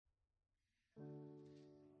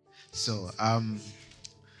So,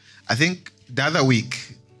 I think the other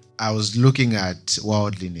week I was looking at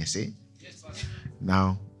worldliness.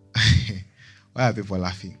 Now, why are people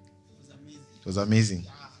laughing? It was amazing.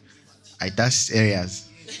 I touched areas.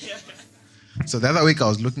 So the other week I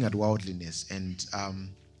was looking at worldliness, and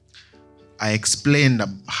I explained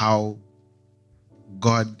how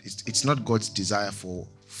God, it's not God's desire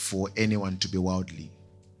for anyone to be worldly.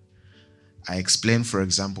 I explained, for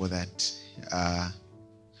example, that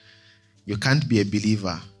you can't be a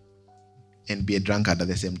believer and be a drunkard at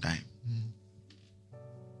the same time.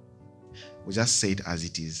 We just say it as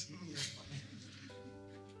it is.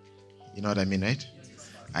 You know what I mean, right?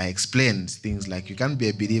 I explained things like you can't be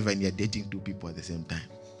a believer and you're dating two people at the same time.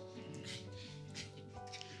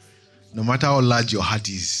 No matter how large your heart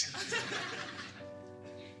is,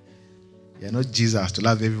 you're not Jesus to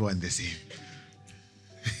love everyone the same.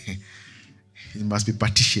 It must be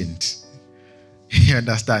partitioned. You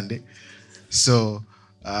understand? So,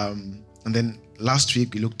 and then last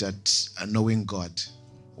week we looked at knowing God,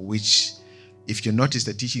 which, if you notice,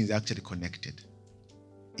 the teaching is actually connected.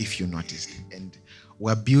 If you noticed. And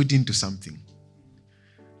we're building to something.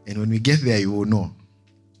 And when we get there, you will know.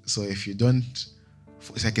 So if you don't,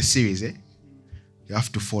 it's like a series, You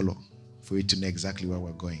have to follow for you to know exactly where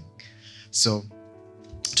we're going. So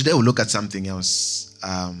today we'll look at something else,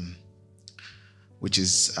 which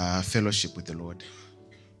is fellowship with the Lord.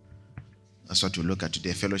 That's what we'll look at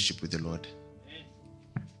today, fellowship with the Lord.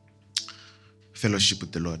 Fellowship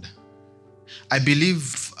with the Lord. I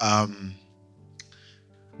believe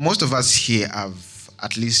most of us here have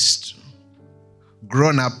at least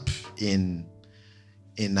grown up in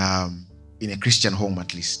a Christian home,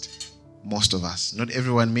 at least. Most of us. Not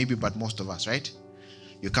everyone maybe, but most of us, right?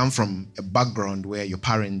 You come from a background where your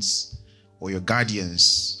parents or your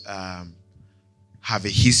guardians have a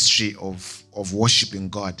history of worshiping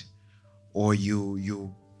God. Or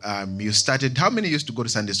you started. How many used to go to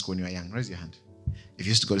Sunday school when you were young? Raise your hand. If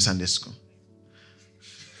you used to go to Sunday school.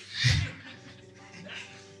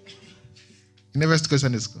 You never used to go to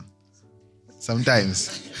Sunday school?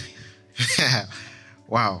 Sometimes.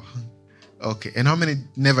 Wow. Okay. And how many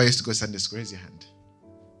never used to go to Sunday school? Raise your hand.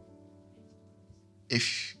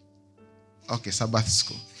 Okay, Sabbath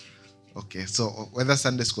school. Okay, so whether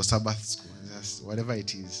Sunday school, Sabbath school, whatever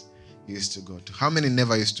it is, you used to go to. How many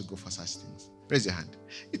never used to go for such things? Raise your hand.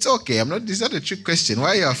 It's okay. It's not a trick question.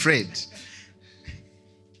 Why are you afraid?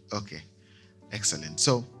 Okay. Excellent.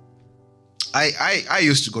 So I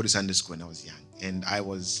used to go to Sunday school when I was young, and I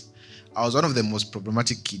was one of the most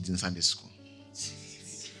problematic kids in Sunday school.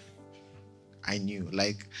 I knew.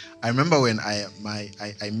 I remember when I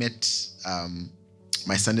met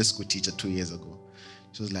my Sunday school teacher 2 years ago.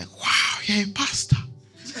 She was like, "Wow, you're a pastor."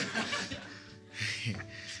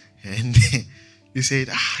 And he said,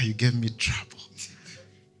 "You gave me trouble."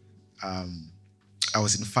 I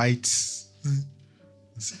was in fights.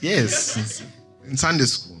 Yes, in Sunday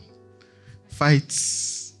school.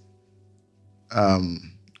 Fights.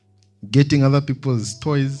 Getting other people's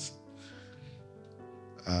toys.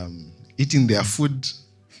 Eating their food.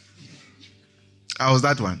 I was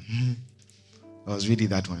that one. I was really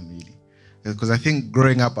that one, really. Because I think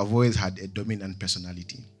growing up, I've always had a dominant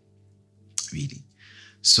personality. Really.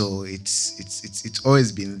 So it's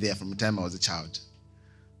always been there from the time I was a child.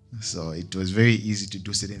 So it was very easy to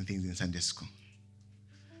do certain things in Sunday school.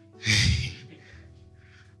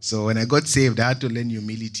 So when I got saved, I had to learn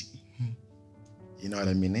humility. You know what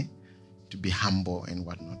I mean? To be humble and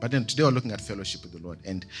whatnot. But then today we're looking at fellowship with the Lord.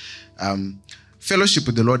 And fellowship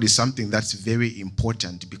with the Lord is something that's very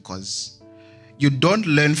important, because you don't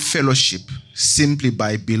learn fellowship simply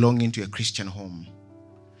by belonging to a Christian home.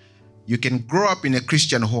 You can grow up in a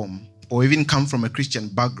Christian home or even come from a Christian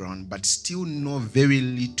background, but still know very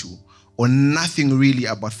little or nothing really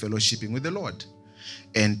about fellowshipping with the Lord.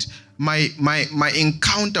 And my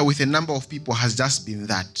encounter with a number of people has just been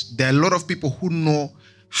that. There are a lot of people who know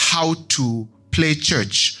how to play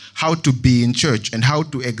church, how to be in church, and how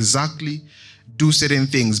to exactly do certain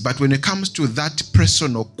things. But when it comes to that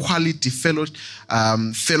personal quality fellowship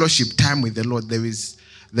time with the Lord, there is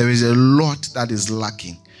a lot that is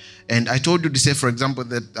lacking. And I told you to say, for example,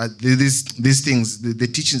 that these things, the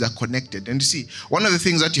teachings are connected. And you see, one of the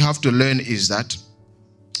things that you have to learn is that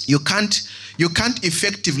you can't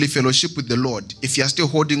effectively fellowship with the Lord if you're still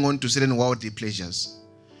holding on to certain worldly pleasures.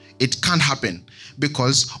 It can't happen,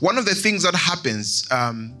 because one of the things that happens,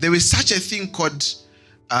 there is such a thing called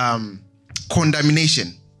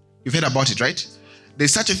condemnation. You've heard about it, right?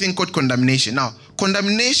 There's such a thing called condemnation. Now,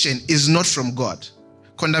 condemnation is not from God.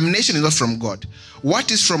 Condemnation is not from God.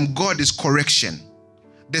 What is from God is correction.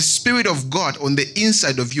 the Spirit of God on the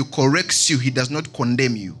inside of you corrects you. He does not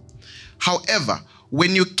condemn you. However,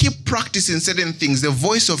 when you keep practicing certain things, the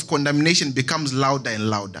voice of condemnation becomes louder and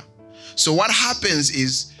louder. So what happens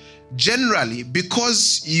is, generally,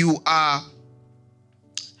 because you are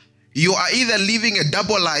either living a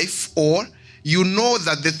double life, or you know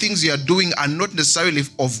that the things you are doing are not necessarily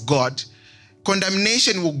of God,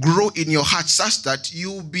 condemnation will grow in your heart such that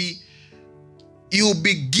you'll be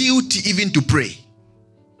guilty even to pray.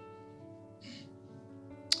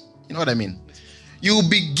 You know what I mean? You'll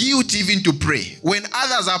be guilty even to pray. When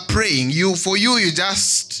others are praying,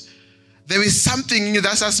 there is something in you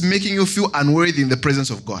that's just making you feel unworthy in the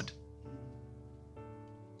presence of God.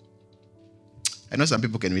 I know some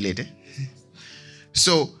people can relate, eh?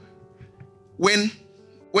 So, when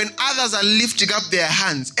others are lifting up their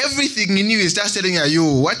hands, everything in you is just telling you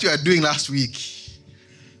what you are doing last week.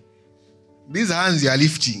 These hands you are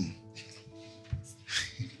lifting.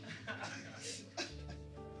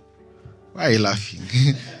 Why are you laughing?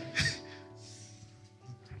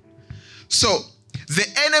 So, the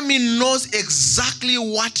enemy knows exactly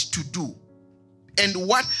what to do. And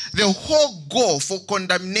what the whole goal for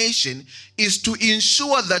condemnation is to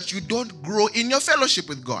ensure that you don't grow in your fellowship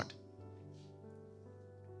with God.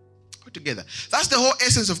 Go together. That's the whole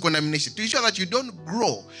essence of condemnation, to ensure that you don't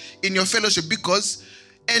grow in your fellowship, because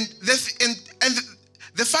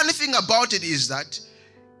the funny thing about it is that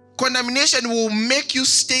condemnation will make you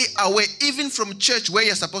stay away even from church where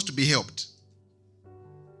you're supposed to be helped.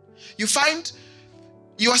 You find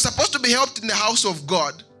you are supposed to be helped in the house of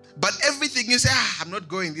God, but everything you say, I'm not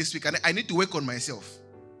going this week, and I need to work on myself.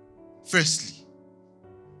 Firstly.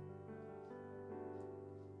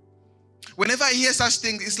 Whenever I hear such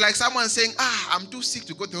things, it's like someone saying, I'm too sick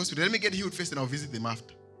to go to the hospital. Let me get healed first and I'll visit them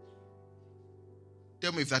after.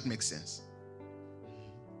 Tell me if that makes sense.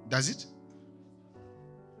 Does it?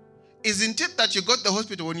 Isn't it that you go to the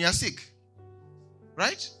hospital when you are sick?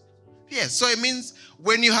 Right? Yes. So it means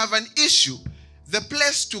when you have an issue, the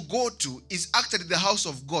place to go to is actually the house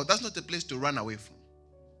of God. That's not a place to run away from.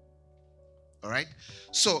 All right?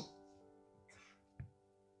 So,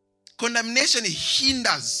 condemnation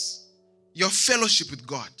hinders your fellowship with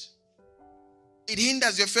God. It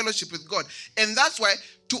hinders your fellowship with God. And that's why,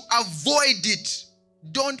 to avoid it,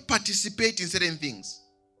 don't participate in certain things.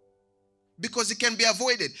 Because it can be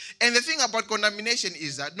avoided. And the thing about condemnation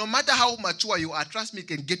is that no matter how mature you are, trust me, it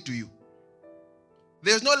can get to you.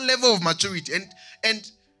 There's no level of maturity.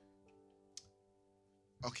 And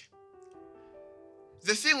okay.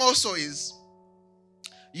 The thing also is,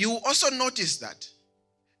 you also notice that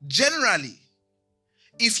generally,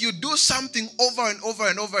 if you do something over and over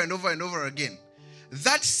and over and over and over again,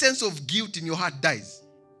 that sense of guilt in your heart dies.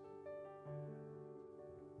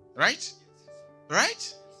 Right?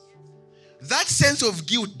 Right? That sense of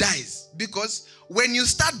guilt dies, because when you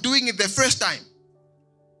start doing it the first time,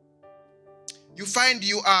 you find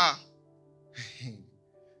you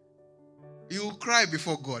cry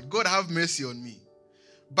before God. God, have mercy on me.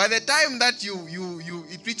 By the time that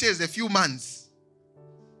it reaches a few months,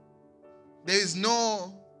 there's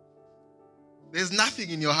nothing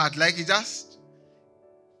in your heart. Like it's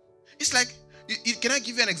like, can I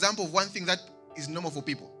give you an example of one thing that is normal for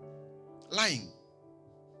people? Lying.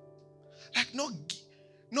 Like no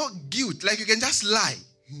guilt. Like you can just lie.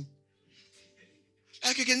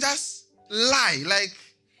 Like you can just lie. Like,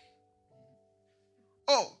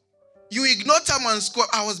 oh, you ignored someone's call.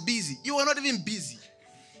 I was busy. You were not even busy.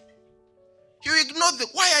 You ignored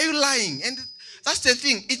why are you lying? And that's the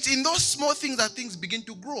thing. It's in those small things that things begin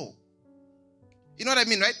to grow. You know what I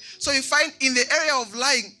mean, right? So you find in the area of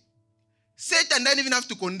lying, Satan doesn't even have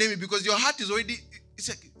to condemn you, because your heart is already, it's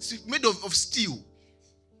made of steel.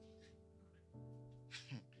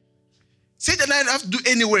 Satan doesn't have to do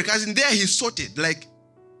any work. As in there, he's sorted. Like,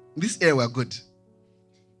 this area we're good.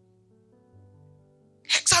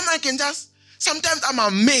 Like someone can sometimes I'm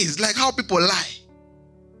amazed, like how people lie.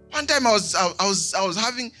 One time I was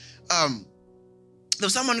having, there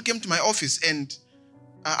was someone who came to my office, and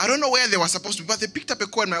I don't know where they were supposed to be, but they picked up a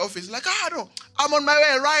call in my office. Like, no, I'm on my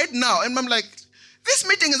way right now. And I'm like, this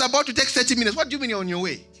meeting is about to take 30 minutes. What do you mean you're on your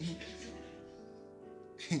way?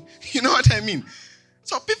 You know what I mean?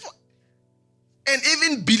 So people, and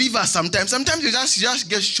even believers sometimes you just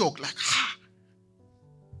get shocked. Like,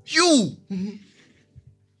 you.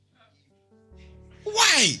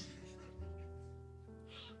 Why?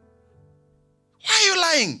 Why are you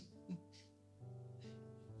lying?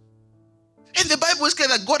 And the Bible is clear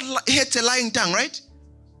that God hates a lying tongue, right?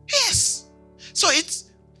 Yes. So it's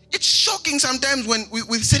shocking sometimes when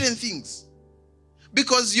with certain things.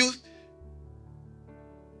 Because let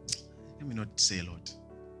me not say a lot.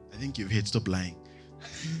 I think you've heard, stop lying.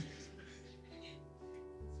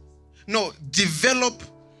 No, develop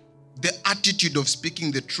the attitude of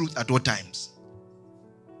speaking the truth at all times.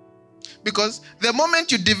 Because the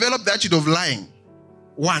moment you develop the attitude of lying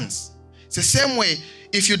once, it's the same way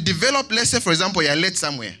if you develop, let's say, for example, you're late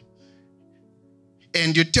somewhere,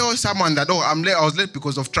 and you tell someone that, oh, I'm late, I was late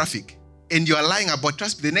because of traffic, and you are lying about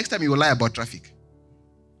traffic, the next time you will lie about traffic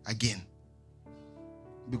again.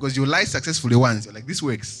 Because you lie successfully once, you're like, this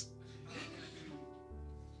works.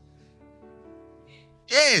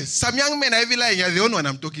 Yes, some young men are even lying, you're the only one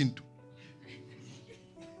I'm talking to.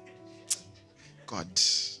 God.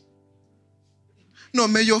 No,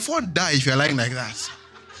 may your phone die if you're lying like that.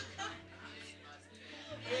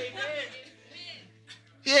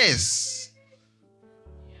 Yes.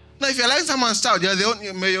 No, if you're lying someone's child, you're the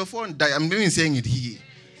only, may your phone die. I'm even saying it here.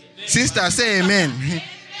 Sister, say amen.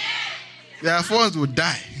 Their phones will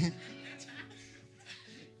die.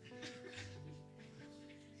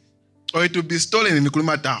 Or it will be stolen in the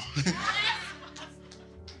Nkrumah Town.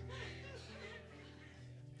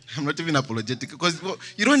 I'm not even apologetic because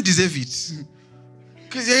you don't deserve it.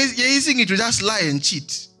 Because you're using it to just lie and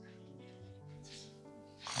cheat.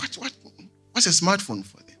 What's a smartphone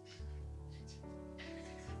for them?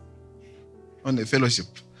 On the fellowship.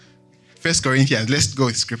 1 Corinthians, let's go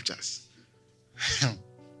with scriptures.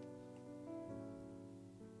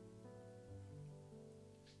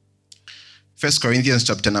 1 Corinthians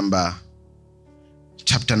chapter number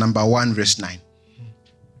 1, verse 9.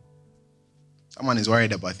 Someone is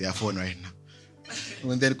worried about their phone right now.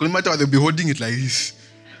 When they'll be holding it like this.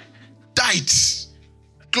 Tight.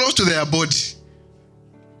 Close to their body.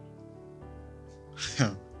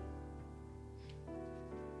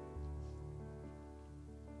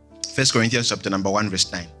 1 Corinthians chapter number 1,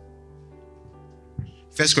 verse 9.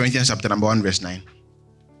 1 Corinthians chapter number 1, verse 9.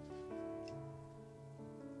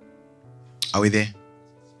 Are we there?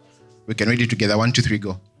 We can read it together. 1, 2, 3,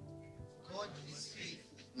 go. God is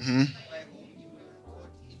faithful. Mm-hmm. By whom you were called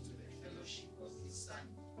into the fellowship of his Son,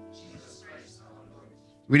 Jesus Christ our Lord.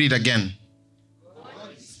 Read it again. God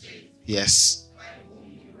is faithful. Yes. By whom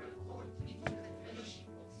you were called into the fellowship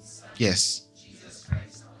of his Son. Yes. Jesus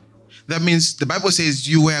Christ our Lord. That means the Bible says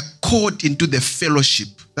you were called into the fellowship.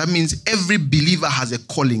 That means every believer has a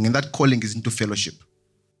calling, and that calling is into fellowship.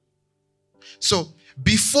 So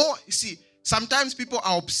before, you see, sometimes people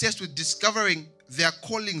are obsessed with discovering their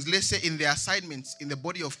callings, let's say in their assignments in the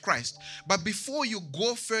body of Christ. But before you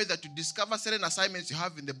go further to discover certain assignments you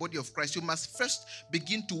have in the body of Christ, you must first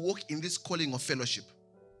begin to walk in this calling of fellowship.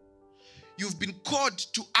 You've been called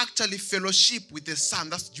to actually fellowship with the Son,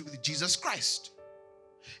 that's Jesus Christ.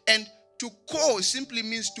 And to call simply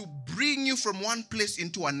means to bring you from one place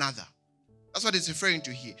into another. That's what it's referring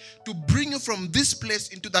to here. To bring you from this place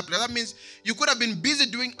into that place. That means you could have been busy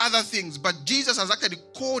doing other things, but Jesus has actually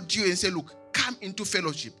called you and said, look, come into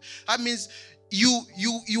fellowship. That means you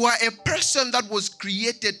are a person that was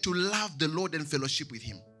created to love the Lord and fellowship with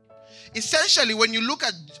him. Essentially, when you look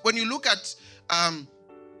at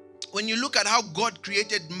how God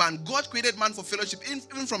created man for fellowship,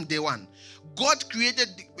 even from day one. God created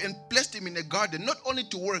and placed him in a garden, not only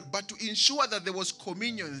to work, but to ensure that there was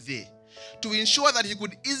communion there. To ensure that he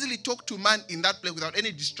could easily talk to man in that place without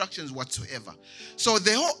any distractions whatsoever. So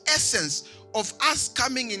the whole essence of us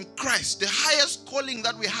coming in Christ, the highest calling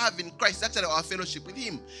that we have in Christ, that's our fellowship with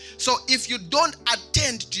him. So if you don't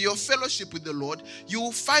attend to your fellowship with the Lord, you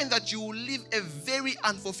will find that you will live a very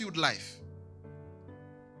unfulfilled life.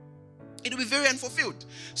 It will be very unfulfilled.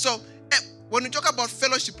 So when we talk about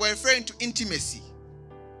fellowship, we're referring to intimacy.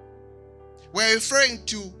 We're referring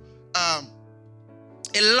to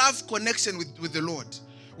a love connection with the Lord.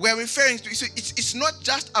 We're referring to, so it's not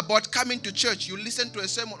just about coming to church. You listen to a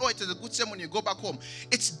sermon, oh, it is a good sermon, you go back home.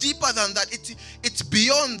 It's deeper than that. It's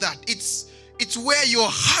beyond that. It's where your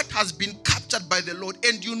heart has been captured by the Lord,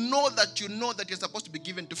 and you know that you're supposed to be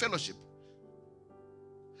given to fellowship.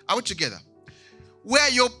 Are we together?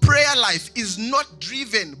 Where your prayer life is not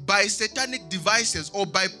driven by satanic devices or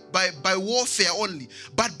by warfare only,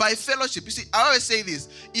 but by fellowship. You see, I always say this.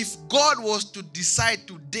 If God was to decide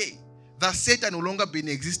today that Satan will no longer be in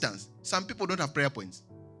existence, some people don't have prayer points.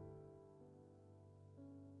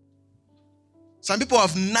 Some people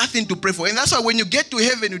have nothing to pray for. And that's why when you get to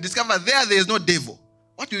heaven, you discover there is no devil.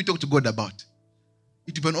 What do you talk to God about?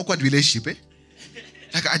 It will be an awkward relationship, eh?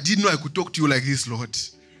 Like, I didn't know I could talk to you like this, Lord.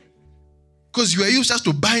 Because you are used just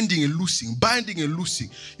to binding and loosing.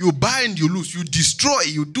 You bind, you loose, you destroy,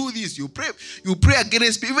 you do this, you pray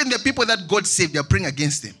against people. Even the people that God saved, they are praying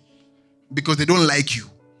against them because they don't like you.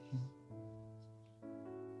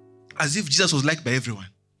 As if Jesus was liked by everyone.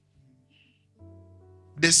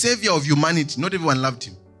 the savior of humanity, not everyone loved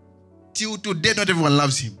him. Till today, not everyone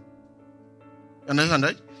loves him. You understand,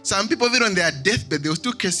 right? Some people, even on their deathbed, they will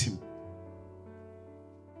still curse him.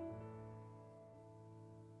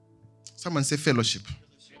 Someone say fellowship.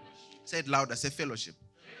 Say it louder, say fellowship.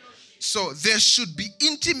 So there should be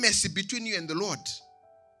intimacy between you and the Lord.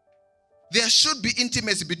 There should be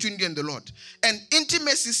intimacy between you and the Lord. And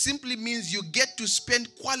intimacy simply means you get to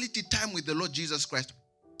spend quality time with the Lord Jesus Christ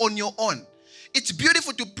on your own. It's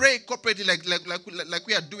beautiful to pray corporately like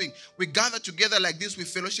we are doing. We gather together like this with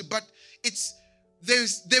fellowship, but there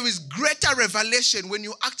is greater revelation when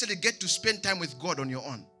you actually get to spend time with God on your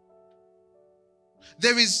own.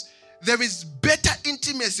 There is better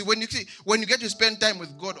intimacy when you get to spend time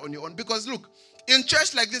with God on your own. Because look, in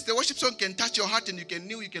church like this, the worship song can touch your heart and you can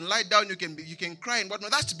kneel, you can lie down, you can cry and whatnot.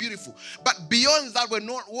 That's beautiful. But beyond that, when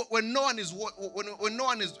no one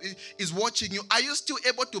is watching you, are you still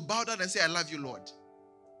able to bow down and say, "I love you, Lord"?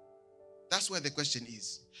 That's where the question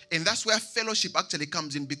is. And that's where fellowship actually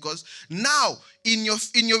comes in, because now in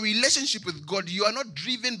your relationship with God, you are not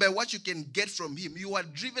driven by what you can get from him. You are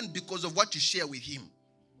driven because of what you share with him.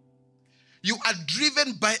 You are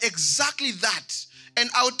driven by exactly that. And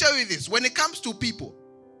I'll tell you this, when it comes to people,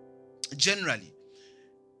 generally,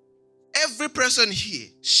 every person here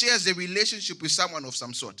shares a relationship with someone of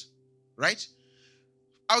some sort, right?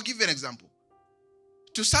 I'll give you an example.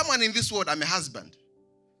 To someone in this world, I'm a husband.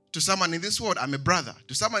 To someone in this world, I'm a brother.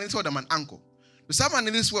 To someone in this world, I'm an uncle. To someone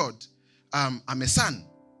in this world, I'm a son.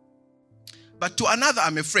 But to another,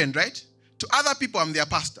 I'm a friend, right? To other people, I'm their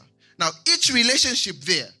pastor. Now, each relationship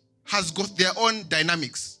there has got their own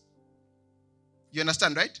dynamics. You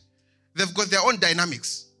understand, right? They've got their own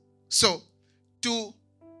dynamics. So, to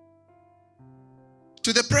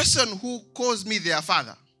the person who calls me their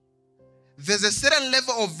father, there's a certain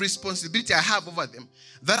level of responsibility I have over them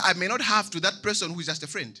that I may not have to that person who is just a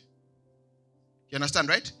friend. You understand,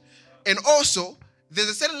 right? And also, there's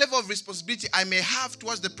a certain level of responsibility I may have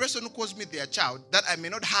towards the person who calls me their child that I may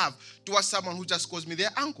not have towards someone who just calls me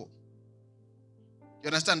their uncle. You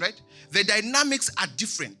understand, right? The dynamics are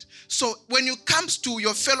different. So when it comes to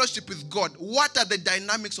your fellowship with God, what are the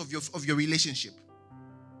dynamics of your relationship?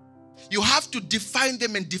 You have to define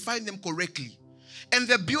them and define them correctly. And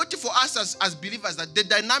the beauty for us as believers that the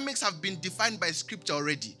dynamics have been defined by Scripture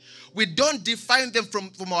already. We don't define them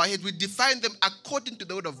from our head. We define them according to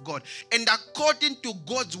the Word of God. And according to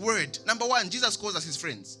God's Word, number one, Jesus calls us his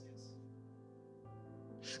friends.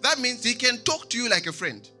 That means he can talk to you like a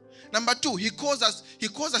friend. Number two, he calls us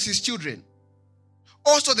his children.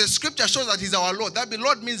 Also, the Scripture shows that he's our Lord. That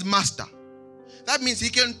Lord means master. That means he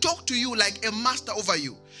can talk to you like a master over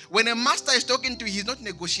you. When a master is talking to you, he's not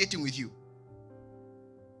negotiating with you.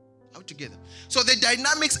 Out together. So the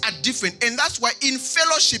dynamics are different. And that's why in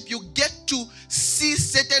fellowship, you get to see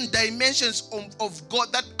certain dimensions of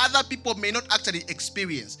God that other people may not actually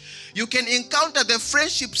experience. You can encounter the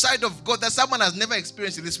friendship side of God that someone has never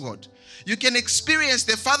experienced in this world. You can experience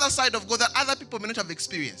the father side of God that other people may not have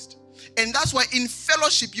experienced. And that's why in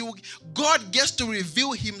fellowship, God gets to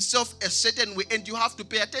reveal himself a certain way and you have to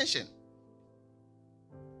pay attention.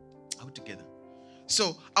 Out together.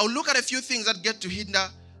 So I'll look at a few things that get to hinder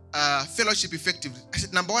fellowship effectively. I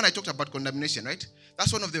said, number one, I talked about condemnation, right?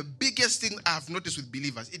 That's one of the biggest things I've noticed with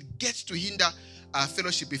believers. It gets to hinder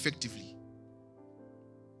fellowship effectively.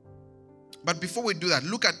 But before we do that,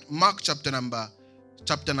 look at Mark chapter number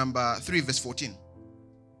 3, verse 14.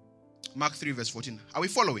 Mark 3, verse 14. Are we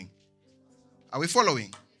following? Are we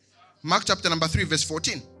following? Mark chapter number 3, verse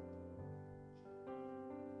 14.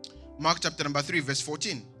 Mark chapter number 3, verse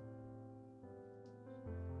 14.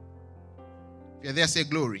 If you're there, say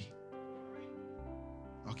glory.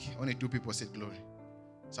 Okay, only 2 people said glory.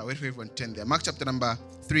 So I'll wait for everyone to turn there. Mark chapter number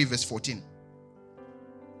 3, verse 14.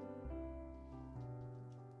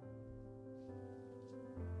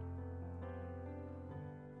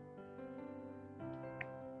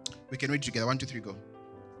 We can read together. 1, 2, 3, go.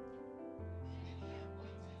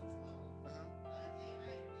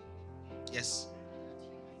 Yes.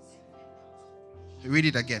 Read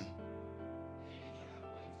it again.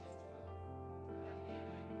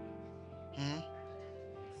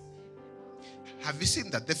 Have you seen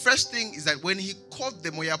that? The first thing is that when he called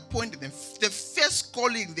them or he appointed them, the first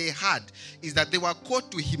calling they had is that they were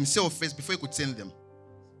called to himself first before he could send them.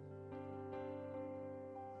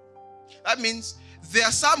 That means there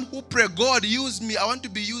are some who pray, God, use me. I want to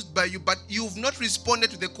be used by you. But you've not responded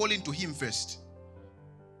to the calling to him first.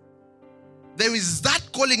 There is that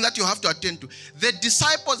calling that you have to attend to. The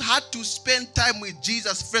disciples had to spend time with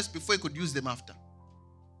Jesus first before he could use them after.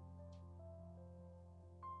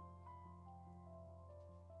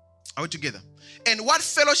 Are we together? And what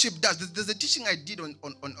fellowship does, there's a teaching I did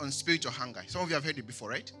on spiritual hunger. Some of you have heard it before,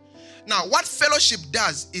 right? Now, what fellowship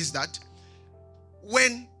does is that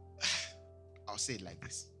when, I'll say it like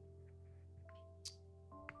this.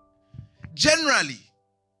 Generally,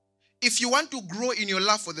 if you want to grow in your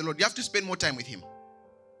love for the Lord, you have to spend more time with Him.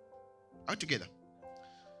 Are we together?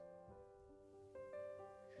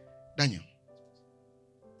 Daniel,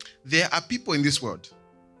 there are people in this world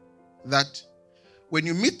that when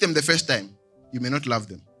you meet them the first time, you may not love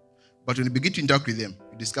them. But when you begin to interact with them,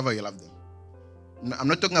 you discover you love them. I'm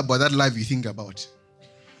not talking about that love you think about.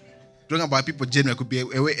 I'm talking about people generally. It could be a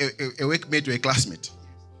workmate or a classmate.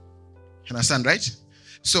 You understand, right?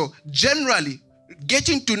 So generally,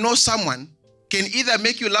 getting to know someone can either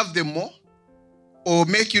make you love them more or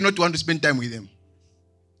make you not want to spend time with them.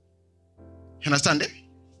 You understand,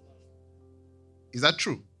 Is that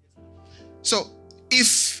true? So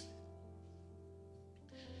if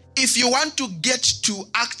you want to get to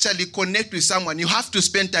actually connect with someone, you have to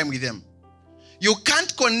spend time with them. You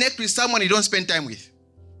can't connect with someone you don't spend time with.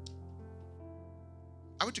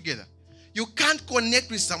 Are we together? You can't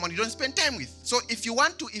connect with someone you don't spend time with. So if you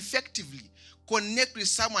want to effectively connect with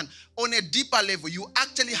someone on a deeper level, you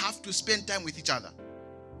actually have to spend time with each other.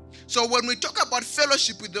 So when we talk about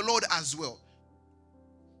fellowship with the Lord as well,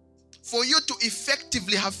 for you to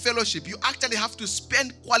effectively have fellowship, you actually have to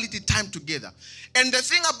spend quality time together. And the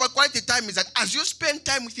thing about quality time is that as you spend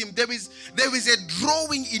time with Him, there is a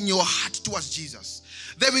drawing in your heart towards Jesus.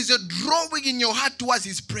 There is a drawing in your heart towards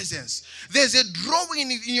His presence. There's a drawing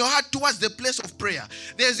in your heart towards the place of prayer.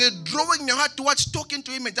 There's a drawing in your heart towards talking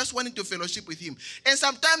to Him and just wanting to fellowship with Him. And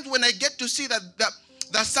sometimes when I get to see that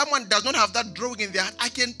someone does not have that drawing in their heart, I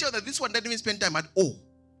can tell that this one doesn't even spend time at all.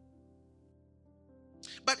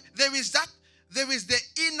 But there is the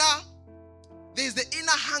inner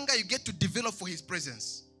hunger you get to develop for His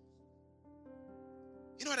presence.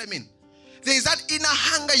 You know what I mean? There is that inner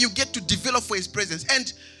hunger you get to develop for His presence.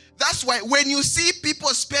 And that's why when you see people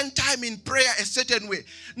spend time in prayer a certain way,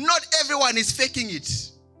 not everyone is faking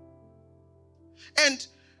it. And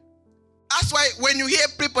that's why when you hear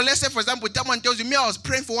people, let's say for example, someone tells you, I was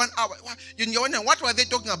praying for 1 hour. You're wondering, what were they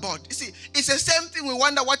talking about? You see, it's the same thing we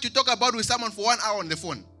wonder what you talk about with someone for 1 hour on the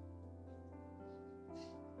phone.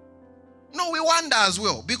 No, we wonder as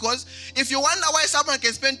well. Because if you wonder why someone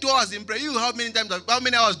can spend 2 hours in prayer, how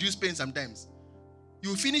many hours do you spend sometimes?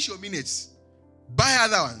 You finish your minutes, buy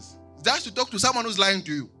other ones, just to talk to someone who's lying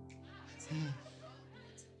to you.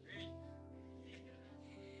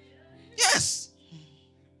 Yes.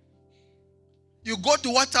 You go to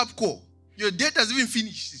WhatsApp call. Your date has even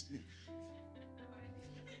finished.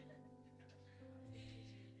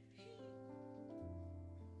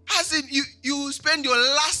 As in, you spend your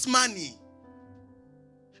last money.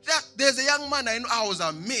 There's a young man I know, I was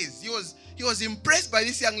amazed. He was impressed by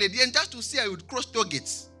this young lady. And just to see her, he would cross toll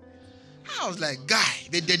gates. I was like, guy,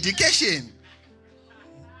 the dedication.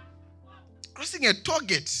 Crossing a toll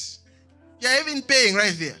gate. You're even paying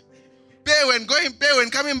right there. Pay when going, pay when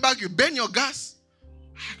coming back, you burn your gas.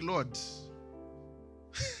 Lord.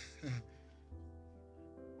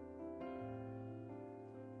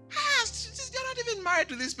 You're not even married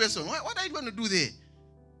to this person. What are you going to do there?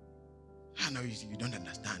 No, you don't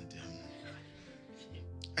understand.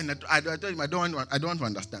 And I told him, I don't want to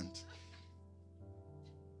understand.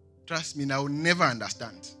 Trust me, I will never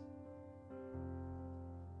understand.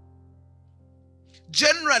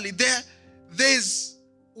 Generally, there's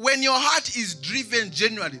when your heart is driven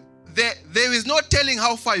generally, there is no telling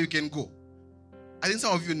how far you can go. I think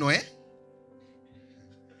some of you know,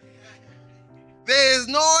 There is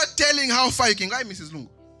no telling how far you can go, Mrs. Lungu.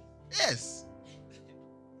 Yes.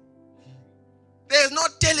 There is no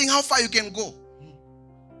telling how far you can go.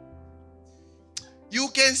 You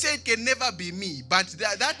can say it can never be me, but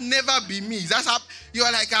that never be me. That's how you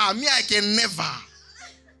are like, me, I can never.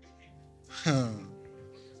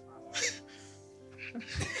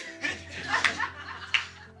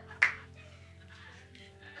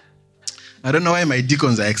 I don't know why my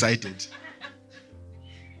deacons are excited.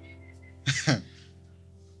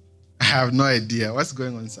 I have no idea. What's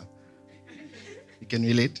going on, sir? You can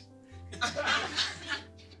relate?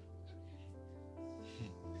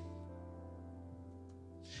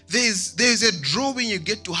 There's a drawing you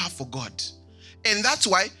get to have for God. And that's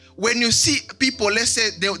why when you see people, let's say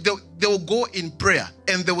they will go in prayer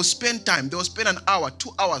and they will spend time. They will spend an hour, 2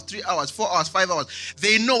 hours, 3 hours, 4 hours, 5 hours.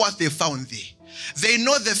 They know what they found there. They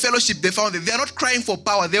know the fellowship they found there. They're not crying for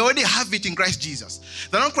power. They already have it in Christ Jesus.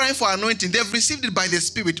 They're not crying for anointing. They've received it by the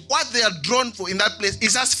Spirit. What they are drawn for in that place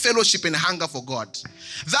is just fellowship and hunger for God.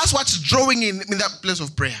 That's what's drawing in that place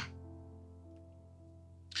of prayer.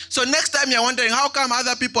 So next time you're wondering, how come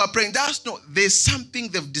other people are praying? Just know there's something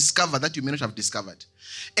they've discovered that you may not have discovered.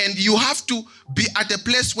 And you have to be at a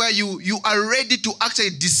place where you are ready to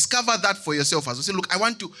actually discover that for yourself. As you say, look, I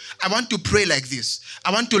want to pray like this.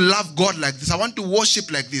 I want to love God like this. I want to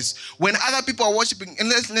worship like this. When other people are worshiping,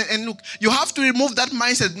 and look, you have to remove that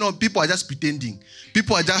mindset. No, people are just pretending.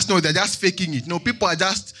 People are just, no, they're just faking it. No, people are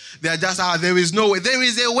just, there is no way. There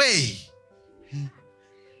is a way.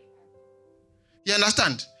 You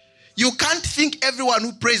understand? You can't think everyone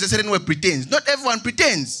who prays a certain way pretends. Not everyone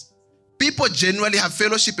pretends. People generally have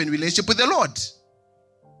fellowship and relationship with the Lord.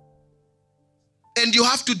 And you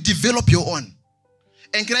have to develop your own.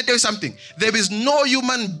 And can I tell you something? There is no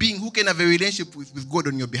human being who can have a relationship with God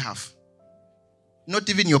on your behalf. Not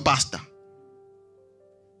even your pastor.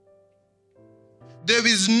 There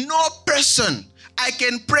is no person I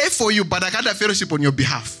can pray for you, but I can't have fellowship on your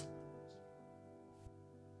behalf.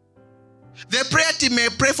 The prayer team may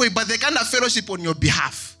pray for you, but they can't have fellowship on your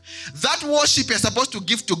behalf. That worship you're supposed to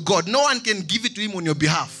give to God, no one can give it to him on your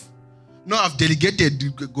behalf. No, I've delegated,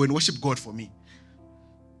 go and worship God for me.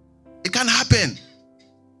 It can't happen.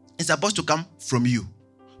 It's supposed to come from you,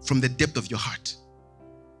 from the depth of your heart.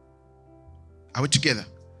 Are we together?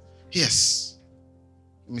 Yes.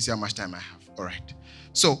 Let me see how much time I have. All right.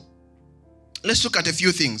 So, let's look at a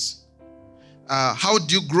few things. How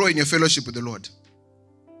do you grow in your fellowship with the Lord?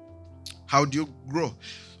 How do you grow?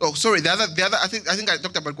 Oh, sorry. The other. I think I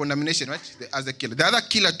talked about condemnation, right? As the killer. The other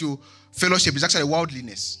killer to fellowship is actually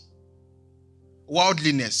worldliness.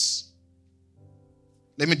 Worldliness.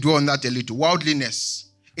 Let me dwell on that a little. Worldliness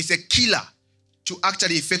is a killer to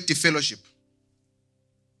actually effective fellowship.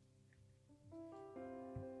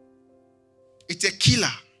 It's a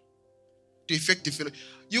killer to effective fellowship.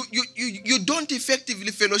 You don't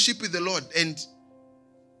effectively fellowship with the Lord and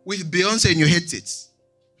with Beyonce in your headsets.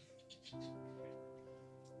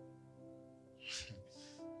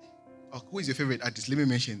 Oh, who is your favorite artist? Let me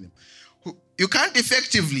mention them. You can't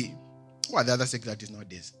effectively. Who are the other secular artists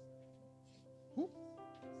nowadays? Who?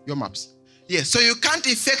 Your maps. Yes, so you can't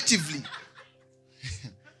effectively.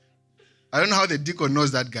 I don't know how the deacon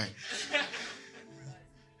knows that guy.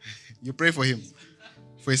 You pray for him,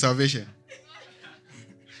 for his salvation.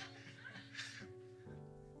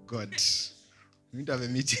 God, we need to have a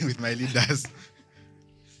meeting with my leaders.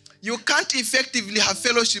 You can't effectively have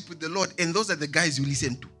fellowship with the Lord, and those are the guys you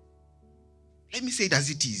listen to. Let me say it as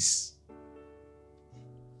it is.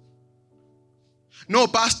 No,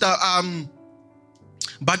 Pastor,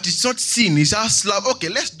 but it's not sin, it's just love. Okay,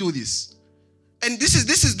 let's do this. And this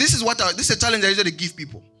is a challenge I usually give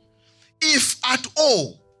people. If at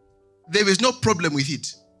all there is no problem with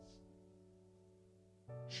it,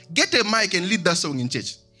 get a mic and lead that song in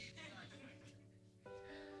church.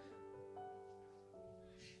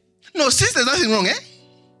 No, since there's nothing wrong,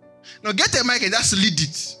 No, get a mic and just lead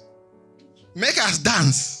it. Make us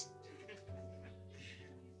dance.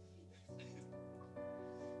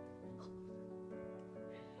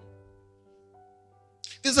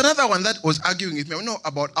 There's another one that was arguing with me. No,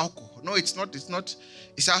 about alcohol. No, it's not.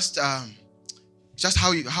 It's just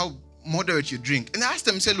how moderate you drink. And I asked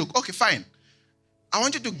them, say, look, okay, fine. I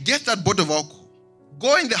want you to get that bottle of alcohol.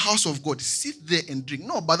 Go in the house of God. Sit there and drink.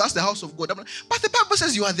 No, but that's the house of God. But the Bible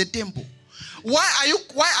says you are the temple. Why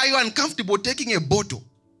are you uncomfortable taking a bottle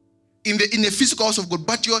in the physical house of God,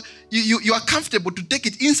 but you are comfortable to take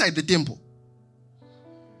it inside the temple?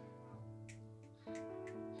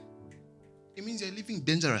 It means you're living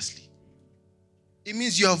dangerously. It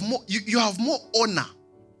means you have more honor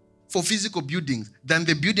for physical buildings than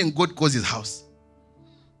the building God calls his house,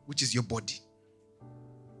 which is your body.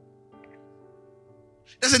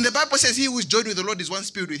 Listen, the Bible says he who is joined with the Lord is one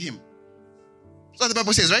spirit with him. That's what the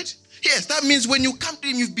Bible says, right? Yes, that means when you come to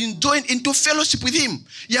him, you've been joined into fellowship with him.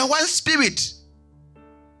 You're one spirit.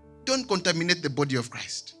 Don't contaminate the body of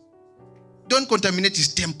Christ. Don't contaminate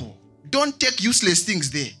his temple. Don't take useless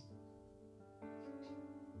things there.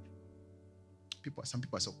 Some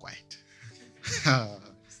people are so quiet.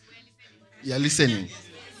 You're listening.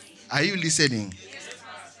 Are you listening?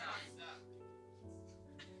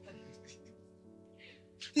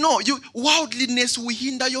 No, worldliness will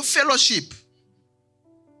hinder your fellowship.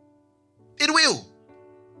 It will.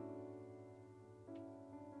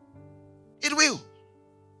 It will.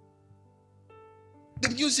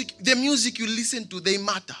 The music you listen to, they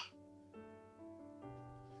matter.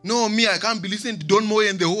 No, me, I can't be listening to Don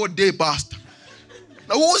Moen the whole day, Pastor.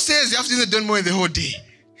 Now, who says you have to listen to Don Moen the whole day?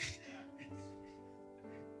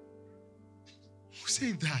 Who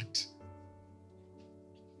said that?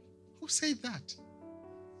 Who said that?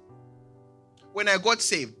 When I got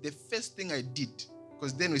saved, the first thing I did,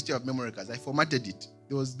 because then we still have memory cards, I formatted it.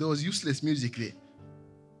 there was useless music there.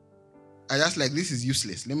 I just like, this is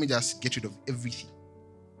useless. Let me just get rid of everything.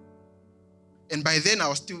 And by then I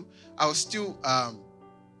was still I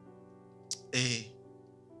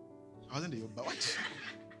wasn't a Yoruba. What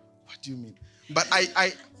do you mean? But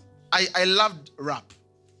I loved rap.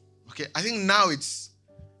 Okay, I think now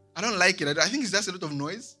I don't like it. I think it's just a lot of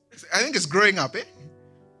noise. I think it's growing up, eh?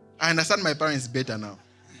 I understand my parents better now.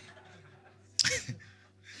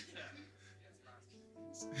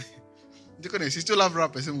 Deacon, you still love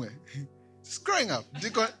rap somewhere. It's growing up.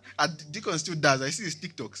 Deacon still does. I see his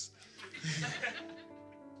TikToks.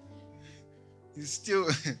 He's still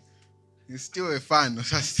a fan.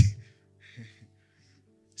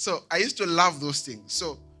 So I used to love those things.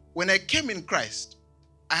 So when I came in Christ,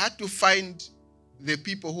 I had to find the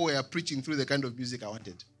people who were preaching through the kind of music I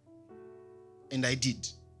wanted. And I did.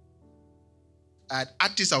 I had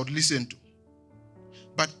artists I would listen to.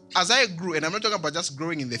 But as I grew, and I'm not talking about just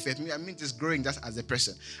growing in the faith, I mean just growing just as a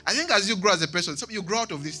person. I think as you grow as a person, you grow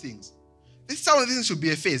out of these things. Some of these things should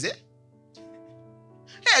be a phase, eh?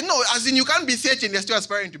 Yeah, no, as in you can't be 30 and you're still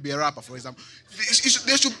aspiring to be a rapper, for example.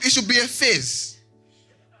 It should be a phase.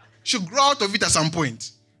 You should grow out of it at some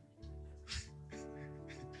point.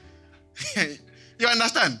 You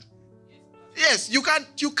understand? Yes, you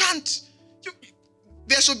can't.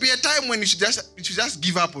 There should be a time when you should just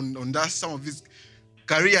give up on that, some of these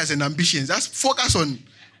careers and ambitions. Just focus on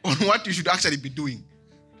what you should actually be doing.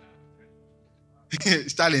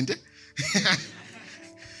 It's talent, eh?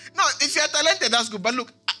 No, if you're talented, that's good. But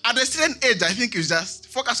look, at a certain age, I think you just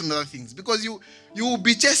focus on other things because you will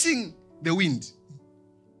be chasing the wind.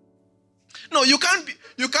 No, you can't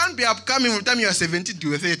be upcoming from the time you are 17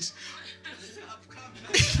 to 30.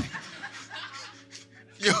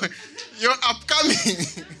 You're upcoming.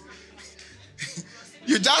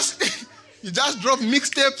 you just drop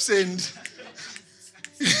mixtapes and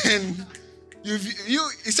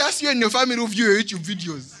it's just you and your family who view your YouTube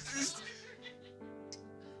videos.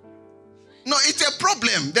 No, it's a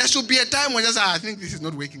problem. There should be a time when I think this is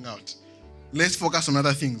not working out. Let's focus on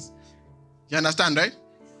other things. You understand, right?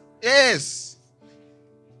 Yes.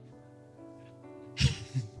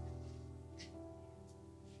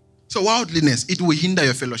 So worldliness, it will hinder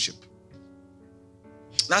your fellowship.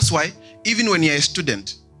 That's why, even when you're a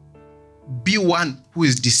student, be one who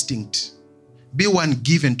is distinct. Be one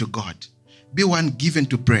given to God. Be one given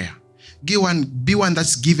to prayer. Be one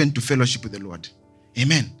that's given to fellowship with the Lord.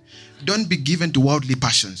 Amen. Don't be given to worldly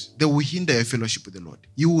passions. They will hinder your fellowship with the Lord.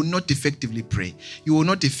 You will not effectively pray. You will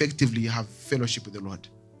not effectively have fellowship with the Lord.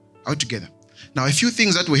 All together. Now, a few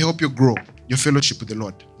things that will help you grow your fellowship with the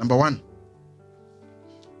Lord. Number one,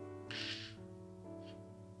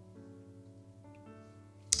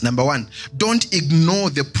 don't ignore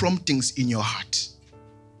the promptings in your heart.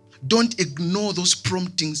 Don't ignore those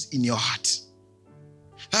promptings in your heart.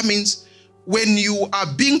 That means when you are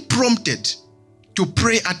being prompted to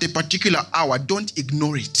pray at a particular hour, don't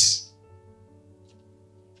ignore it.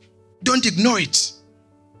 Don't ignore it.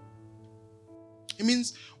 It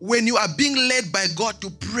means when you are being led by God to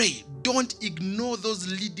pray, don't ignore those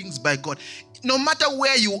leadings by God. No matter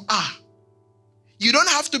where you are, you don't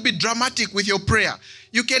have to be dramatic with your prayer.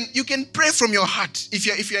 You can pray from your heart. If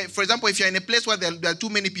you're, for example, if you're in a place where there are too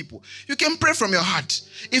many people, you can pray from your heart.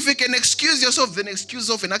 If you can excuse yourself, then excuse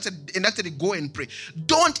yourself and actually go and pray.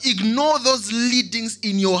 Don't ignore those leadings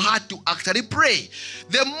in your heart to actually pray.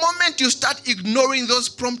 The moment you start ignoring those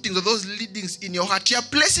promptings or those leadings in your heart, you're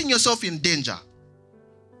placing yourself in danger.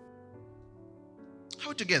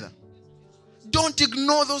 How together? Don't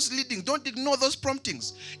ignore those leadings. Don't ignore those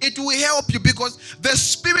promptings. It will help you because the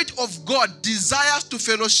Spirit of God desires to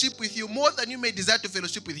fellowship with you more than you may desire to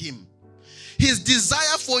fellowship with Him. His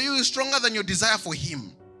desire for you is stronger than your desire for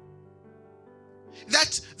Him.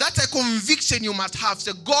 That's a conviction you must have.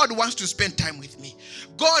 Say, God wants to spend time with me.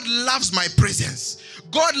 God loves my presence.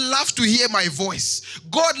 God loves to hear my voice.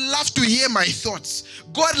 God loves to hear my thoughts.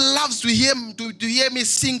 God loves to hear me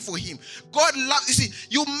sing for Him. God loves. You see,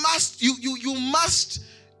 you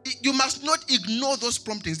must not ignore those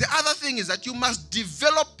promptings. The other thing is that you must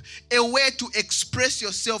develop a way to express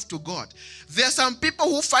yourself to God. There are some people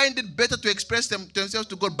who find it better to express themselves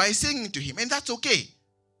to God by singing to Him, and that's okay.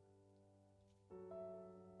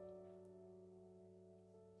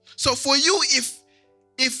 So for you,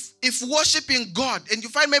 if worshiping God, and you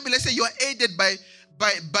find maybe, let's say you are aided by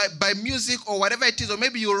music or whatever it is, or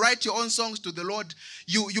maybe you write your own songs to the Lord,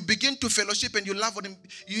 you begin to fellowship and you love on Him,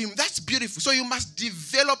 that's beautiful. So you must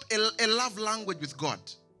develop a love language with God.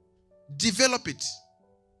 Develop it.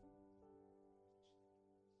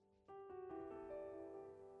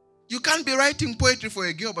 You can't be writing poetry for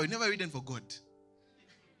a girl, but you never written for God.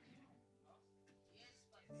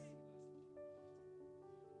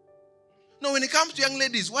 No, when it comes to young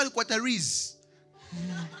ladies, what is?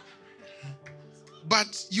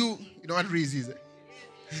 But you know what Riz is?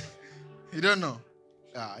 You don't know?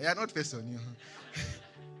 You're not person. You.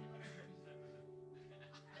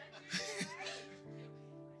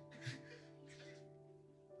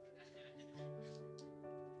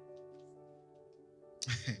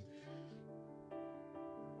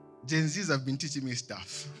 Gen Zs have been teaching me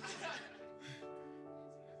stuff.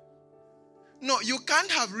 No, you can't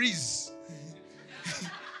have Riz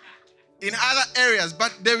in other areas,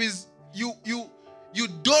 but there is you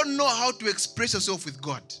don't know how to express yourself with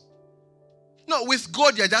God. No, with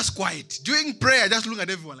God you're just quiet. During prayer, just look at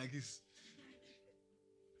everyone like this.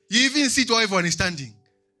 You even sit while everyone is standing.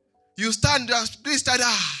 You stand, please stand.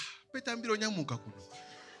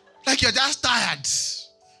 Like you're just tired.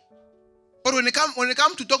 But when it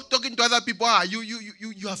comes to talking to other people,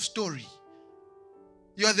 you have story.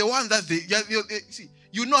 You are the one that see.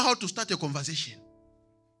 You know how to start a conversation.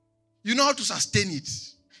 You know how to sustain it.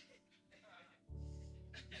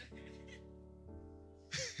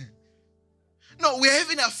 No, we are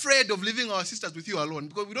even afraid of leaving our sisters with you alone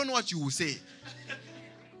because we don't know what you will say.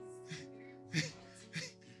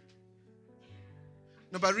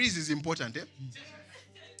 No, but Riz is important, eh?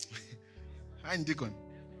 And Deacon.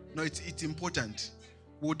 No, it's important.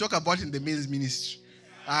 We'll talk about it in the men's ministry.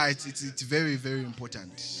 It's very, very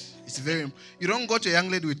important. It's very. You don't go to a young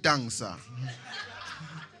lady with tongues, sir.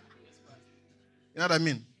 You know what I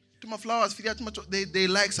mean? Too much flowers, they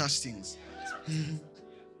like such things.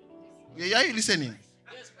 Yeah, are you listening?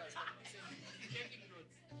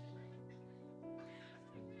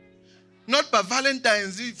 Not by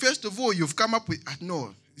Valentine's. First of all, you've come up with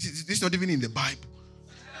no. This is not even in the Bible.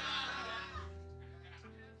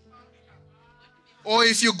 Or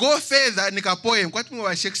if you go further, in a poem, what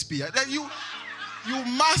more Shakespeare? That you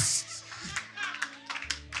must.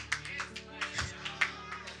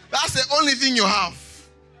 That's the only thing you have.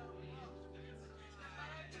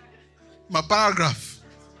 My paragraph.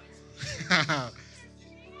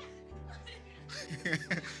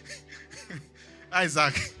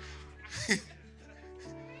 Isaac.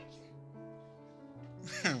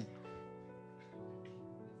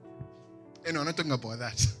 I'm not talking about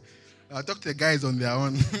that. I'll talk to the guys on their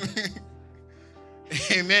own.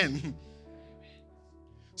 Amen.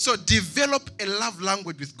 So develop a love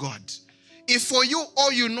language with God. If for you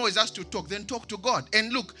all you know is just to talk, then talk to God.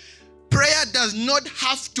 And look, prayer does not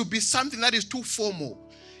have to be something that is too formal.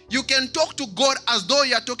 You can talk to God as though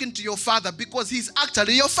you are talking to your father because he's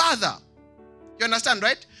actually your father. You understand,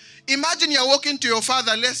 right? Imagine you're walking to your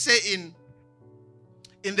father, let's say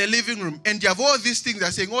in the living room, and you have all these things that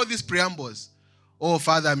are saying, all these preambles. Oh,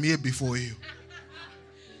 Father, I'm here before you.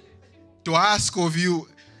 To ask of you.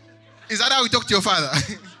 Is that how we talk to your father?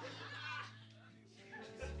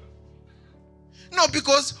 No,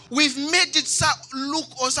 because we've made it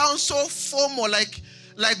look or sound so formal, like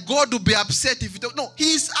God will be upset if you don't. No,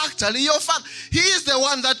 he's actually your father. He is the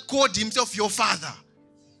one that called himself your father.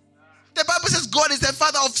 The Bible says God is the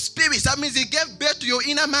father of spirits. That means he gave birth to your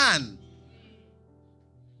inner man.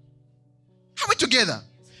 Are we together?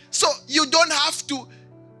 So you don't have to,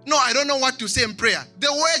 no, I don't know what to say in prayer.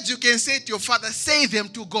 The words you can say to your father, say them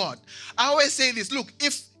to God. I always say this, look,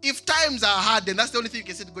 if times are hard, then that's the only thing you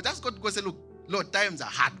can say to God. Just go say, look, Lord, times are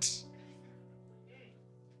hard.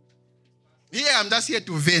 Yeah, I'm just here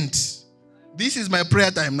to vent. This is my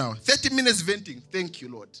prayer time now. 30 minutes venting. Thank you,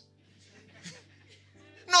 Lord.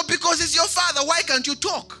 No, because it's your father. Why can't you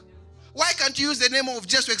talk? Why can't you use the name of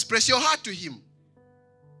Jesus to express your heart to him?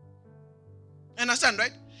 Understand,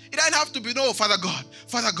 right? It doesn't have to be, no, Father God,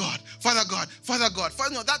 Father God, Father God, Father God.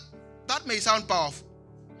 No, that may sound powerful.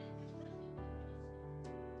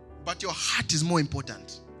 But your heart is more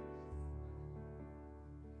important.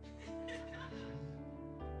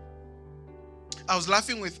 I was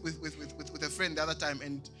laughing with a friend the other time,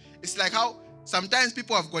 and it's like how sometimes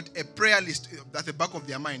people have got a prayer list at the back of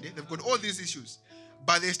their mind. They've got all these issues,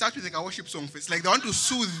 but they start with like a worship song. It's like they want to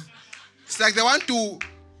soothe. It's like they want to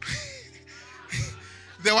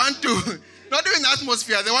not even the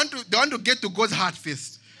atmosphere. They want to get to God's heart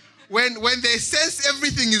first. When they sense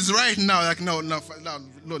everything is right now, like no,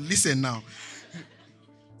 listen now.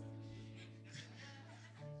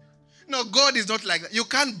 No, God is not like that. You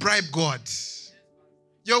can't bribe God.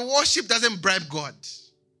 Your worship doesn't bribe God.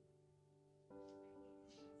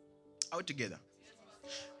 Are we together?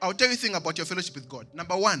 I'll tell you a thing about your fellowship with God.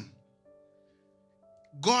 Number one,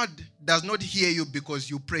 God does not hear you because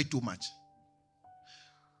you pray too much.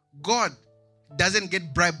 God doesn't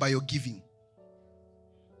get bribed by your giving.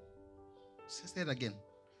 Say that again.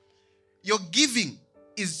 Your giving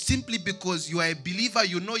is simply because you are a believer,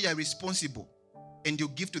 you know you are responsible, and you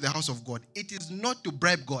give to the house of God. It is not to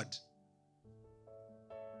bribe God.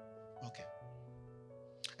 Okay.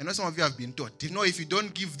 I know some of you have been taught, you know, if you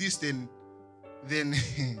don't give this, then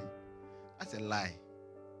that's a lie.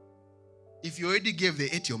 If you already gave, they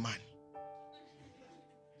ate your money.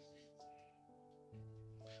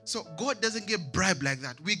 So God doesn't get bribed like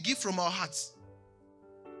that. We give from our hearts.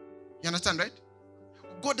 You understand, right?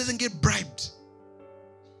 God doesn't get bribed.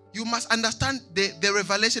 You must understand the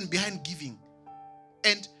revelation behind giving.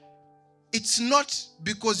 And it's not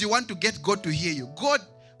because you want to get God to hear you. God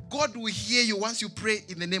will hear you once you pray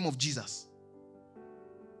in the name of Jesus.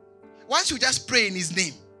 Once you just pray in his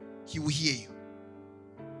name, he will hear you.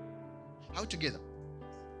 How together?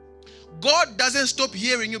 God doesn't stop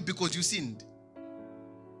hearing you because you sinned.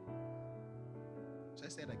 Should I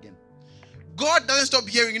say it again? God doesn't stop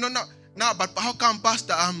hearing you. Now, but how come,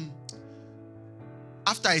 Pastor,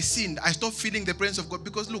 after I sinned, I stopped feeling the presence of God?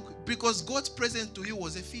 Because God's presence to you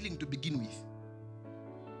was a feeling to begin with.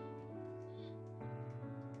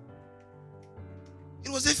 It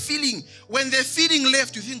was a feeling. When the feeling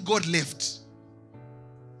left, you think God left.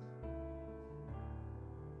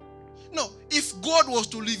 No, if God was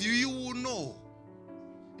to leave you, you will know.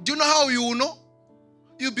 Do you know how you will know?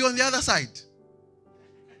 You'll be on the other side.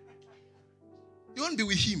 You won't be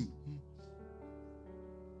with him.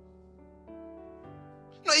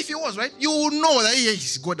 No, if he was, right, you will know that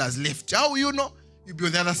yes, God has left. How will you know? You'll be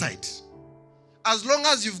on the other side. As long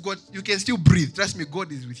as you can still breathe. Trust me,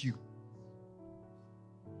 God is with you.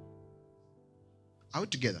 Are we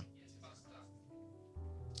together?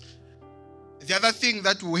 The other thing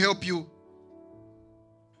that will help you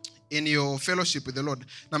in your fellowship with the Lord.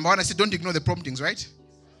 Number one, I said don't ignore the promptings, right?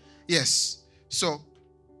 Yes. So,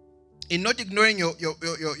 in not ignoring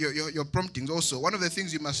your promptings also, one of the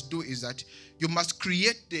things you must do is that you must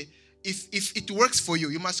create if it works for you,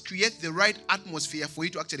 you must create the right atmosphere for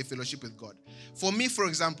you to actually fellowship with God. For me, for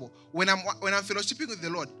example, when I'm fellowshipping with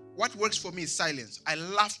the Lord, what works for me is silence. I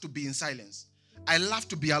love to be in silence. I love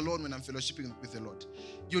to be alone when I'm fellowshipping with the Lord.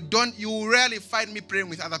 You rarely find me praying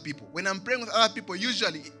with other people. When I'm praying with other people,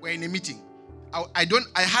 usually we're in a meeting. I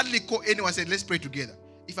hardly call anyone and say, let's pray together.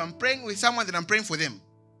 If I'm praying with someone, then I'm praying for them.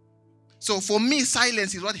 So for me,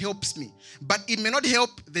 silence is what helps me. But it may not help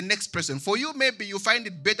the next person. For you, maybe you find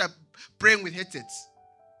it better praying with headsets.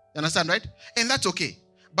 You understand, right? And that's okay.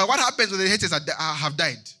 But what happens when the headsets have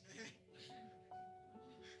died?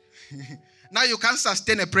 Now you can't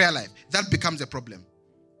sustain a prayer life. That becomes a problem.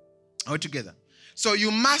 Are we together? So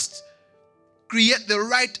you must create the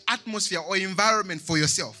right atmosphere or environment for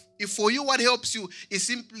yourself. If for you what helps you is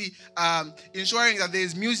simply ensuring that there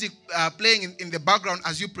is music playing in the background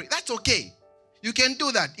as you pray, that's okay. You can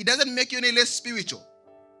do that. It doesn't make you any less spiritual.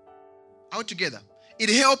 Are we together? It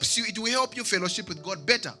helps you. It will help you fellowship with God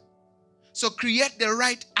better. So create the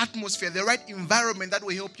right atmosphere, the right environment that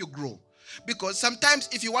will help you grow. Because sometimes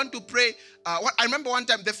if you want to pray, I remember one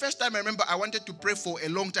time, the first time I wanted to pray for a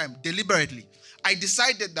long time, deliberately. I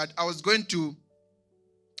decided that I was going to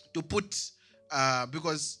put,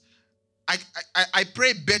 because I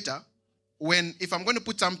pray better if I'm going to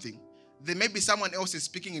put something, then maybe someone else is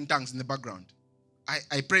speaking in tongues in the background.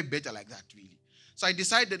 I pray better like that, really. So I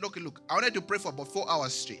decided, look, I wanted to pray for about 4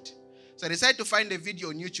 hours straight. So I decided to find a video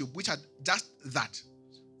on YouTube which had just that.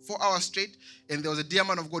 4 hours straight, and there was a dear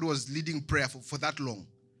man of God who was leading prayer for that long.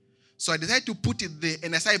 So I decided to put it there,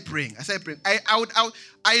 and I started praying. I would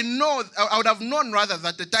have known rather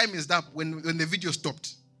that the time is up when the video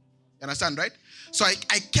stopped. You understand, right? So I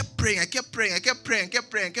kept praying. I kept praying.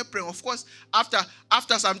 Of course,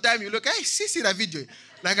 after some time, you look, hey, see that video.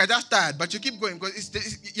 Like I just tired, but you keep going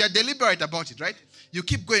because you're deliberate about it, right? You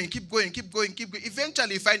keep going.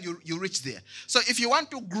 Eventually, you find you reach there. So if you want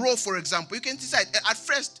to grow, for example, you can decide. At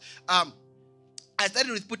first, I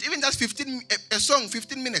started with put even just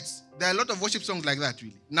 15 minutes. There are a lot of worship songs like that,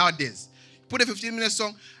 really, nowadays. Put a 15-minute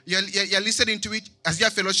song, you're listening to it as you're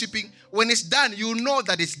fellowshipping. When it's done, you know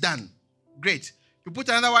that it's done. Great. You put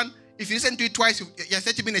another one, if you listen to it twice, you're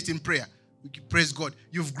 30 minutes in prayer. Praise God.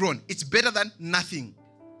 You've grown. It's better than nothing.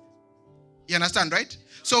 You understand, right?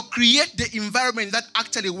 So create the environment that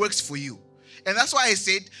actually works for you. And that's why I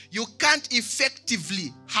said you can't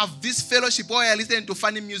effectively have this fellowship while you're listening to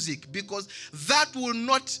funny music, because that will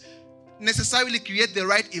not necessarily create the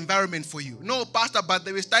right environment for you. No, Pastor, but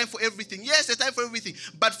there is time for everything. Yes, there's time for everything.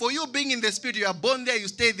 But for you being in the Spirit, you are born there, you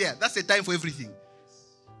stay there. That's the time for everything.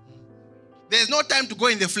 There's no time to go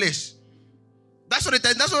in the flesh. That's what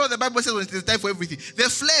the Bible says when it's time for everything. The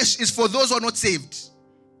flesh is for those who are not saved.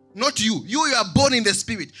 Not you. You are born in the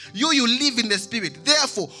Spirit. You live in the Spirit.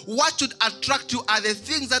 Therefore, what should attract you are the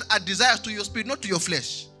things that are desires to your spirit, not to your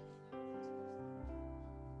flesh.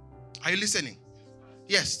 Are you listening?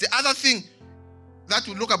 Yes. The other thing that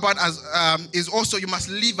we look about as is also you must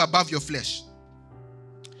live above your flesh.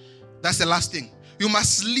 That's the last thing. You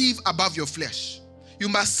must live above your flesh. You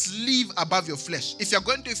must live above your flesh. If you're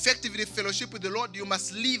going to effectively fellowship with the Lord, you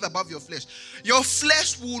must live above your flesh. Your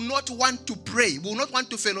flesh will not want to pray, will not want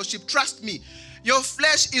to fellowship. Trust me. Your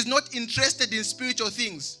flesh is not interested in spiritual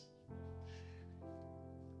things.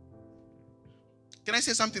 Can I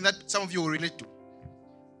say something that some of you will relate to?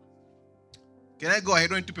 Can I go ahead?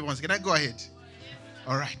 Only two people. Can I go ahead?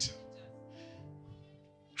 All right.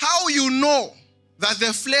 How you know that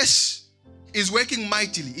the flesh is working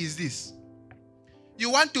mightily is this. You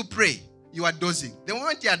want to pray, you are dozing. The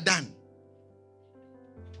moment you are done,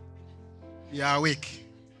 you are awake.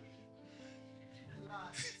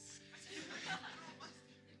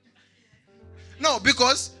 No,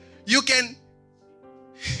 because you can,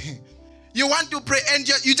 you want to pray and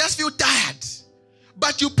you just feel tired.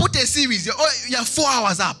 But you put a series, you're 4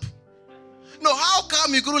 hours up. No, how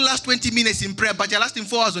come you couldn't last 20 minutes in prayer, but you're lasting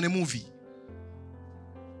 4 hours on a movie?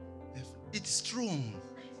 It's strong.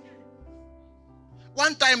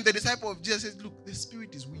 One time the disciple of Jesus said, look, the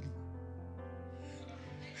spirit is willing.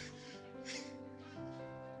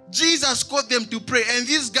 Jesus called them to pray, and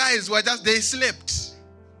these guys were they slept.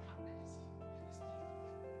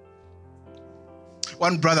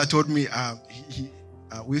 One brother told me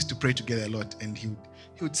we used to pray together a lot, and he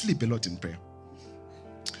would sleep a lot in prayer.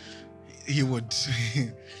 He would.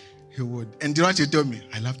 He would. And do you know what he told me?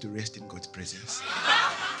 I love to rest in God's presence.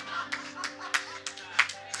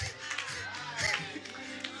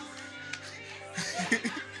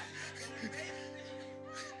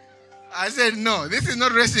 I said, no, this is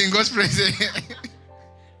not resting in God's presence.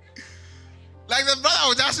 Like the brother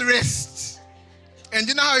would just rest. And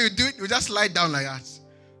you know how you do it? You just lie down like that.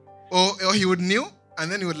 Or he would kneel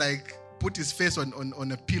and then he would like put his face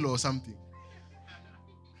on a pillow or something.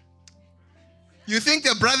 You think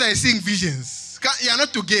the brother is seeing visions. You're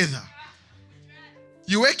not together.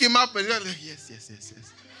 You wake him up and you're like, yes.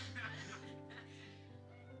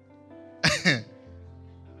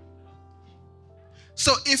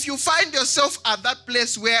 So if you find yourself at that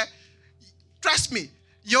place where, trust me,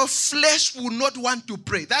 your flesh will not want to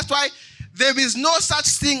pray. That's why there is no such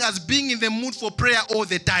thing as being in the mood for prayer all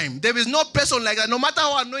the time. There is no person like that, no matter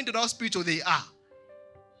how anointed or spiritual they are.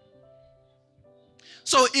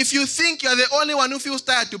 So if you think you're the only one who feels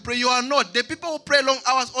tired to pray, you are not. The people who pray long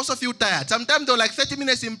hours also feel tired. Sometimes they're like 30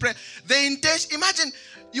 minutes in prayer. Imagine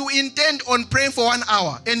you intend on praying for 1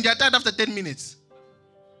 hour and you're tired after 10 minutes.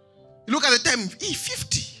 Look at the time,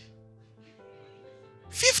 50.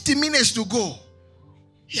 50 minutes to go.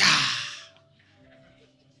 Yeah.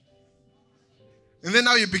 And then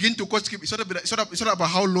now you begin to quote scripture. It's not about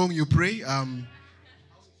how long you pray.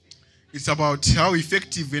 It's about how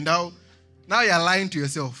effective and how. Now you're lying to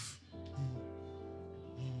yourself.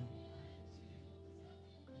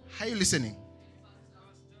 Are you listening?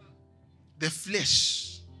 The flesh.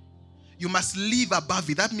 You must live above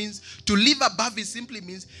it. That means to live above it simply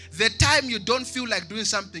means the time you don't feel like doing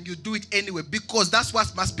something, you do it anyway because that's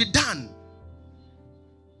what must be done.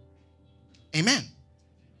 Amen.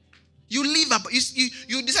 You live above.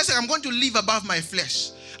 You decide, I'm going to live above my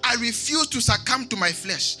flesh. I refuse to succumb to my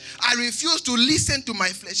flesh. I refuse to listen to my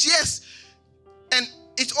flesh. Yes. And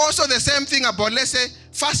it's also the same thing about, let's say,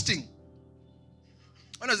 fasting.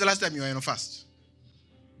 When was the last time you were in a fast?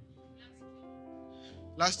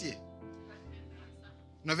 Last year.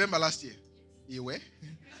 November last year. You were?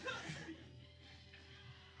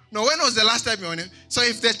 No, when was the last time you were on it? So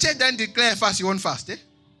if the church then declare a fast, you won't fast, eh?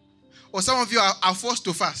 Or some of you are forced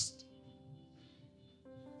to fast.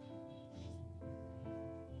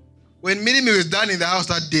 When meeting me was done in the house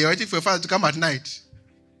that day, waiting for a fast to come at night.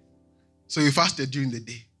 So you fasted during the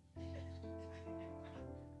day.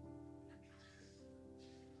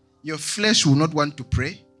 Your flesh will not want to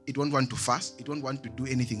pray. It won't want to fast. It won't want to do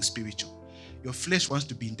anything spiritual. Your flesh wants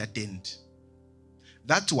to be entertained.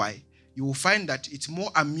 That's why you will find that it's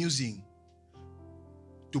more amusing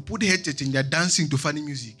to put headsets and you're dancing to funny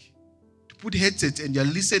music. To put headsets and you're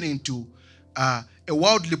listening to a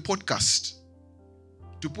worldly podcast.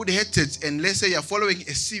 To put headsets and let's say you're following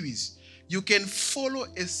a series. You can follow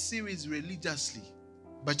a series religiously,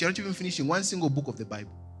 but you're not even finishing one single book of the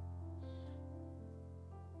Bible.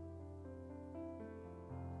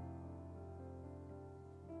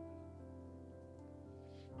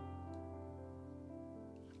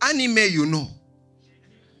 Anime you know,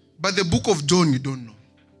 but the book of John you don't know.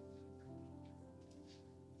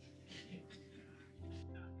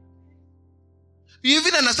 You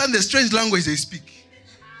even understand the strange language they speak.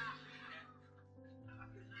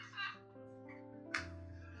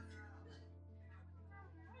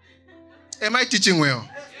 Am I teaching well?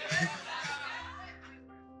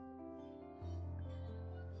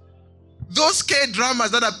 Those K-dramas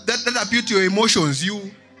that appeal to your emotions,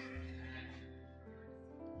 you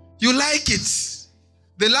like it.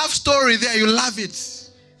 The love story there, you love it.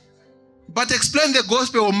 But explain the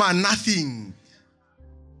gospel, oh man, nothing.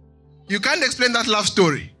 You can't explain that love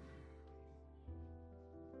story.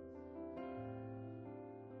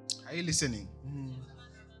 Are you listening?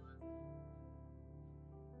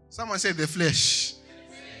 Someone said the flesh.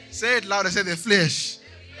 Say it louder, say the flesh.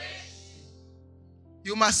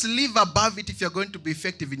 You must live above it if you're going to be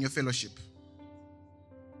effective in your fellowship.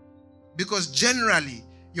 Because generally,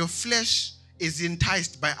 your flesh is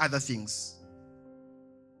enticed by other things.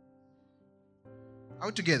 Are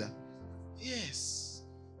we together? Yes.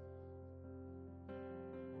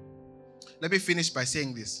 Let me finish by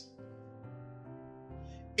saying this.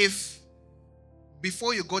 If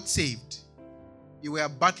before you got saved, you were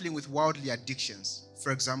battling with worldly addictions,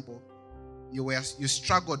 for example, you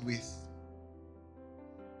struggled with.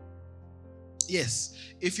 Yes,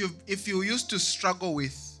 if you used to struggle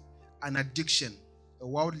with an addiction, a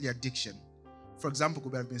worldly addiction, for example,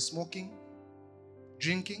 could have been smoking,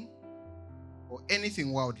 drinking, or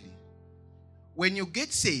anything worldly. When you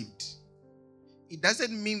get saved, it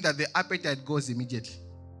doesn't mean that the appetite goes immediately.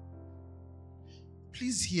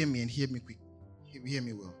 Please hear me and hear me quick. Hear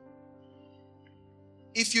me well.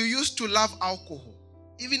 If you used to love alcohol,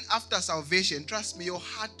 even after salvation, trust me, your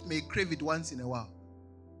heart may crave it once in a while.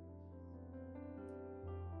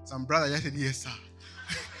 Some brother just said, yes, sir.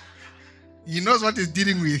 He knows what he's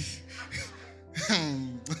dealing with.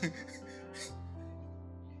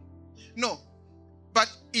 No,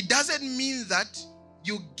 but it doesn't mean that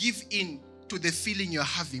you give in to the feeling you're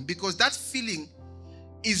having, because that feeling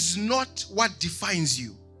is not what defines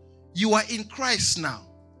you. You are in Christ now.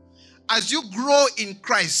 As you grow in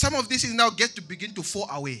Christ, some of these things now get to begin to fall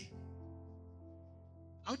away.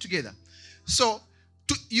 How together? So,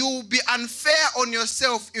 you will be unfair on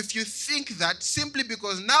yourself if you think that simply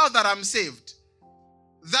because now that I'm saved,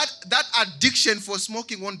 that addiction for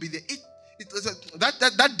smoking won't be there.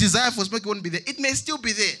 That desire for smoking won't be there. It may still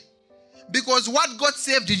be there. Because what God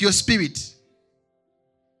saved is your spirit,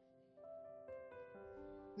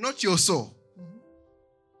 not your soul.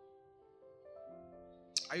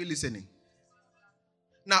 Are you listening?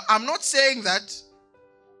 Now, I'm not saying that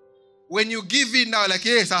when you give in now, like,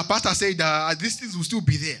 yes, our pastor said these things will still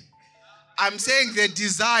be there. I'm saying the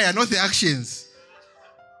desire, not the actions.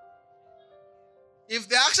 If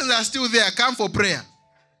the actions are still there, come for prayer.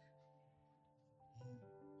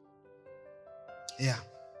 Yeah.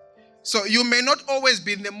 So you may not always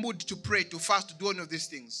be in the mood to pray, to fast, to do any of these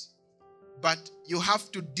things. But you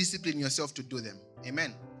have to discipline yourself to do them.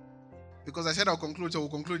 Amen. Because I said I'll conclude, so we'll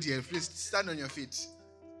conclude here. Please stand on your feet.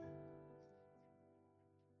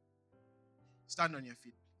 Stand on your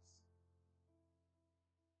feet.